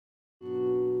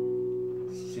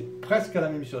C'est presque la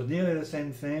même chose. Nearly the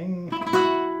same thing.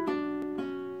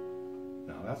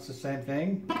 Now that's the same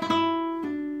thing.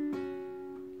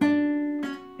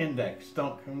 Index.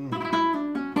 Donc.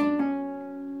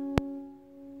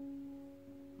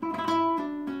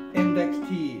 Index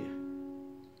T.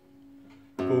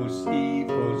 Pouce I,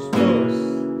 pouce,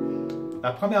 pouce.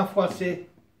 La première fois c'est.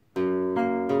 Et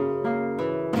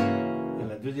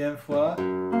la deuxième fois.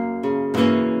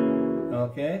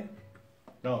 Ok.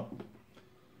 Donc.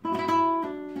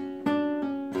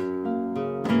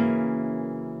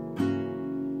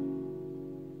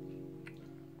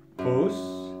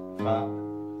 Pouce, fa,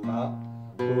 fa,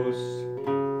 pouce,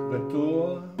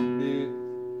 retour,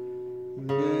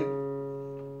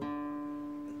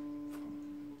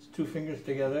 two fingers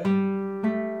together.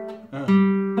 1,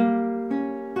 2,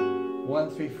 3,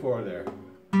 4 there.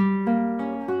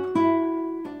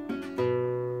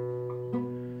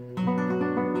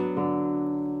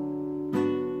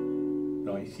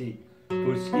 Non, ici.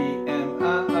 Pouce I, M,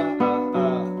 A, A, A, A,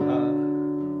 A.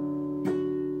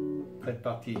 Cette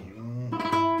partie.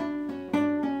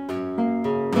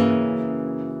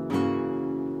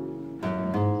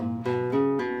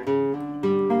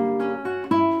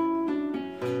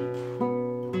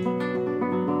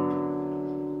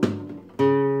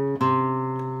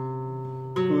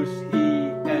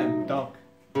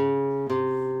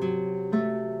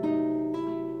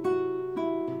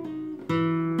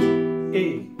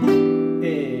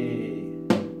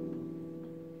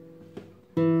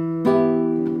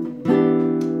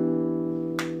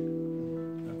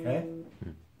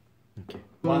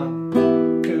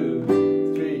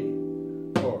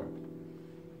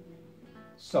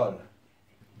 Sol,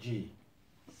 G,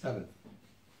 7.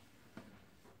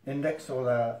 Index sur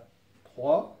la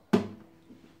 3,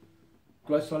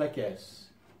 doigt sur la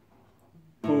caisse.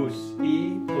 Pouce,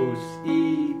 I,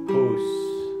 pouce.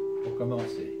 Pour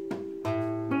commencer.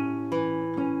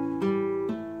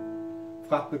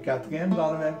 Frappe le quatrième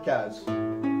dans la même case.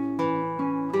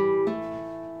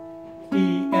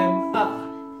 I, M, A.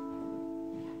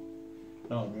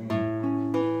 Non,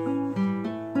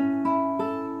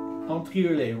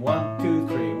 Triolé, 1, 2,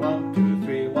 3, 1, 2,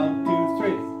 3, 1, 2, 3.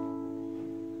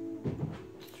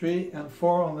 3 and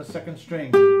 4 on the second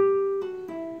string.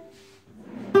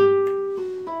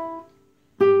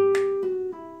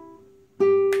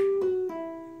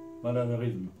 Voilà le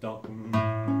rythme. Donc,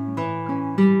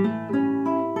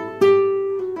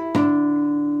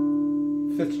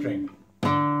 fifth string.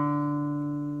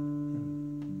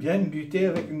 Bien buté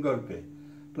avec une golpe.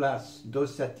 Place 2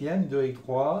 septièmes, 2 et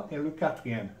 3 et le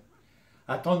quatrième.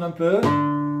 Attends un peu.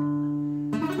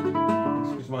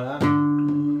 Excuse-moi là.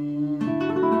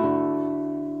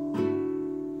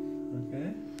 Ok.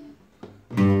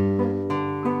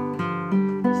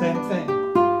 Same thing.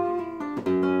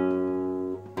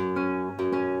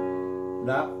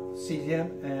 La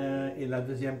sixième et la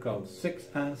deuxième corde.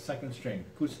 6 and second string.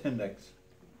 Pouce index.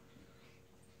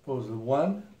 Pose the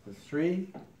 1, the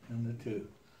 3 and the 2.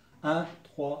 1,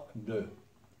 3, 2.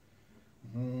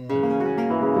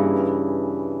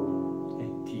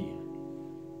 And T.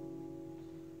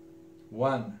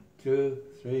 1, 2,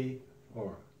 3,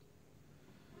 4.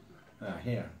 Ah,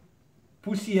 here.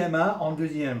 Pouce IMA en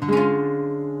deuxième.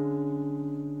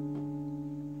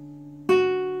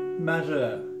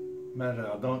 Majeur.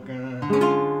 Majeur. Donc,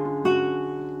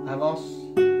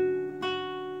 avance.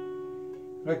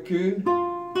 Recule.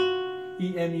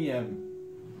 IM, IM.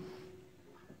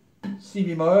 Si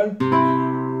bémol.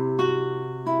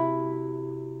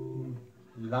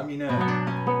 La mineur.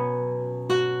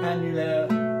 Annulaire.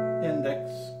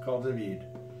 Index. Corde vide.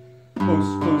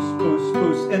 Pouce, pouce, pouce,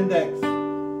 pouce. Index.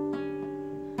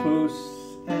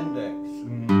 Pouce, index.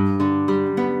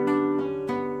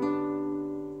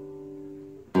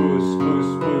 Pouce,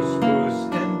 pouce, pouce, pouce.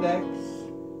 Index.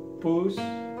 Pouce.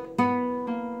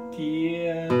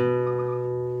 Tire.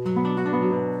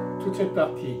 Toute cette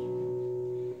partie.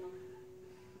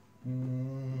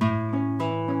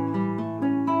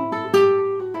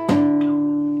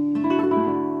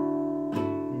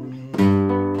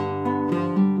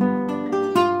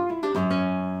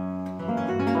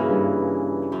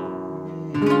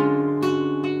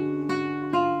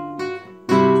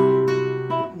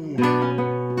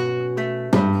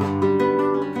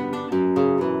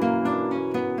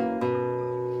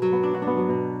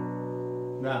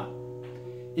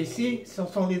 Ici, ce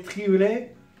sont les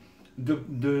triolets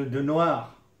de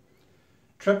noir.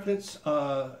 Triplets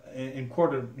in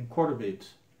quarter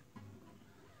beats.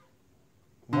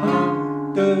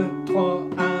 1, 2, 3,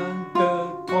 1, 2,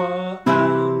 3,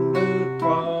 1, 2,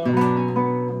 3.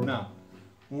 Now,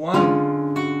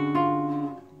 1,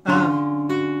 1,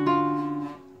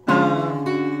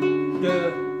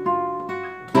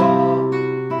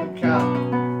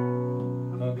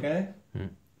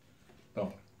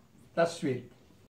 La suite.